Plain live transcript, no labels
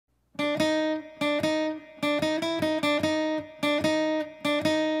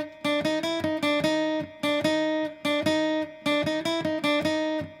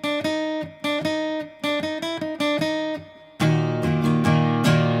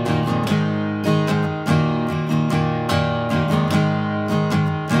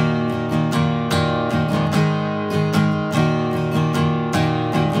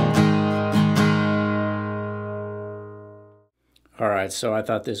Alright, so I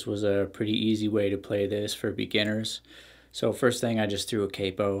thought this was a pretty easy way to play this for beginners. So first thing, I just threw a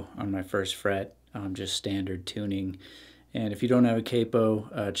capo on my first fret, just standard tuning. And if you don't have a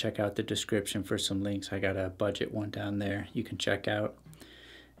capo, check out the description for some links. I got a budget one down there you can check out.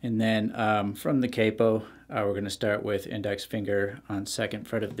 And then from the capo, we're going to start with index finger on 2nd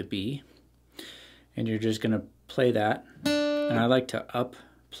fret of the B. And you're just going to play that. And I like to up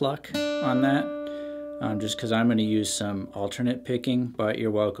pluck on that, just because I'm going to use some alternate picking, but you're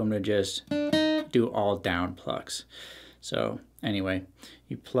welcome to just do all down plucks. So anyway,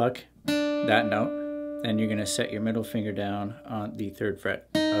 you pluck that note. Then you're going to set your middle finger down on the 3rd fret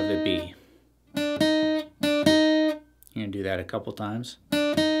of the B. You're going to do that a couple times.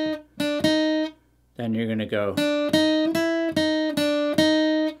 Then you're going to go.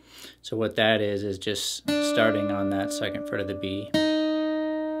 So what that is just starting on that 2nd fret of the B,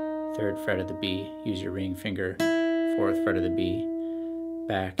 3rd fret of the B, use your ring finger, 4th fret of the B,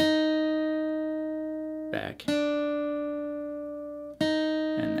 back, back,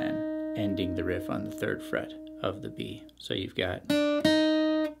 and then ending the riff on the 3rd fret of the B. So you've got, you're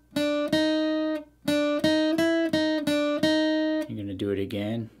going to do it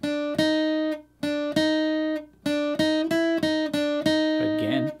again, again,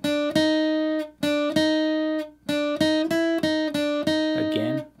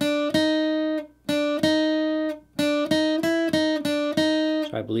 again.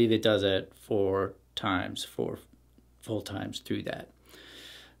 So I believe it does it 4 times, 4 full times through that.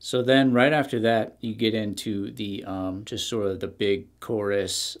 So then right after that, you get into the just sort of the big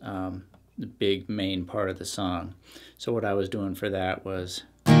chorus, the big main part of the song. So what I was doing for that was,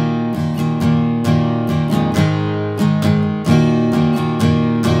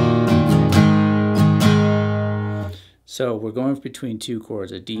 so we're going between 2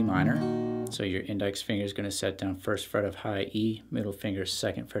 chords, a D minor. So your index finger is going to set down 1st fret of high E, middle finger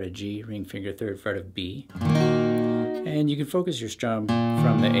 2nd fret of G, ring finger 3rd fret of B. And you can focus your strum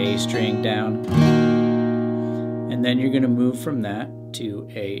from the A string down. And then you're going to move from that to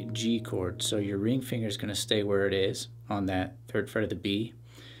a G chord. So your ring finger is going to stay where it is on that 3rd fret of the B.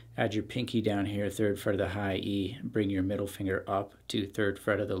 Add your pinky down here, 3rd fret of the high E. Bring your middle finger up to 3rd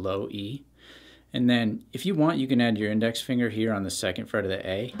fret of the low E. And then if you want, you can add your index finger here on the 2nd fret of the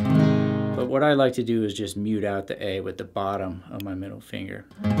A. But what I like to do is just mute out the A with the bottom of my middle finger.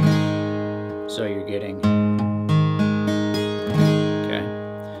 So you're getting...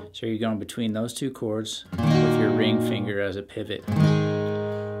 So you're going between those 2 chords with your ring finger as a pivot.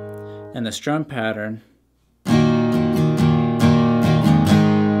 And the strum pattern,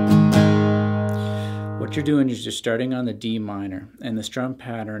 what you're doing is you're starting on the D minor, and the strum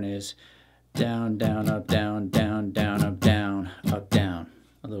pattern is down, down, up, down, down, down, up, down, up, down.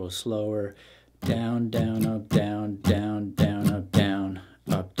 A little slower, down, down, up, down, down, down, up, down,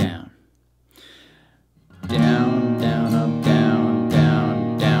 up, down. Down, down, up, down,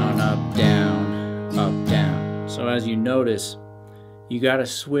 down, down, up, down, up, down. So as you notice, you got to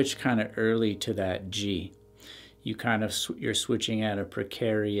switch kind of early to that G. You're switching at a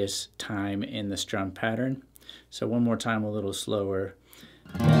precarious time in the strum pattern. So one more time, a little slower.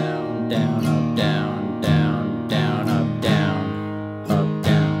 Down, down, up, down, down, down, up, down, up,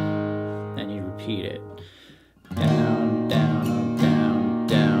 down. Then you repeat it. Down, down, up, down,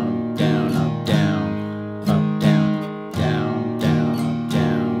 down, down, up, down, up, down, down, down, up,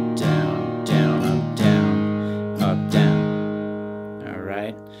 down, down, down, up, down, up, down. All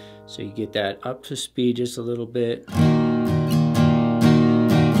right. So you get that up to speed just a little bit.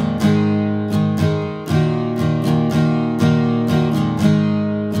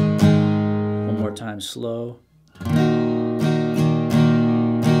 One more time slow.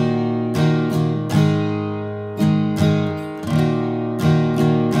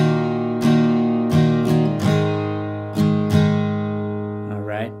 All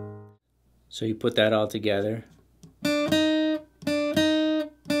right. So you put that all together.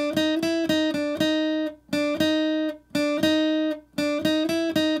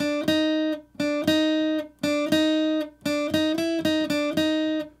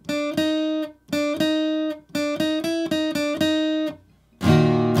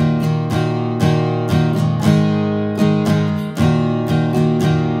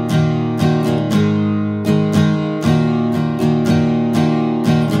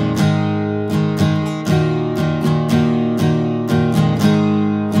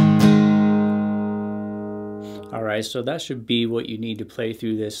 Alright, so that should be what you need to play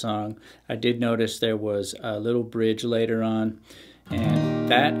through this song. I did notice there was a little bridge later on, and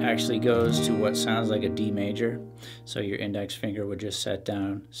that actually goes to what sounds like a D major. So your index finger would just set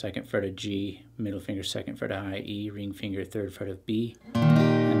down, second fret of G, middle finger second fret of high E, ring finger third fret of B,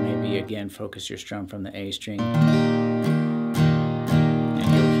 and maybe again focus your strum from the A string. And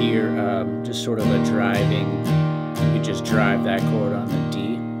you'll hear just sort of a driving, you could just drive that chord on the D.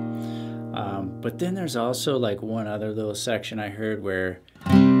 But then there's also like one other little section I heard where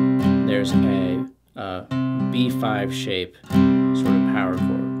there's a B5 shape sort of power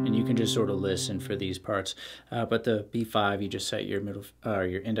chord, and you can just sort of listen for these parts. But the B5, you just set your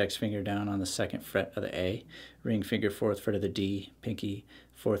your index finger down on the second fret of the A, ring finger fourth fret of the D, pinky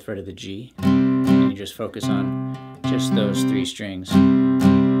fourth fret of the G, and you just focus on just those three strings.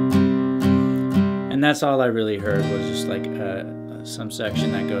 And that's all I really heard, was just like some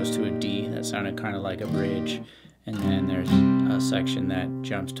section that goes to a D that sounded kind of like a bridge, and then there's a section that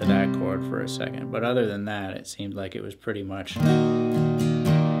jumps to that chord for a second. But other than that, it seemed like it was pretty much on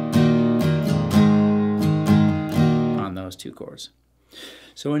those two chords.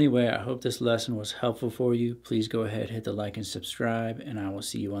 So anyway, I hope this lesson was helpful for you. Please go ahead, hit the like and subscribe, and I will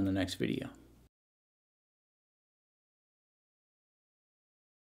see you on the next video.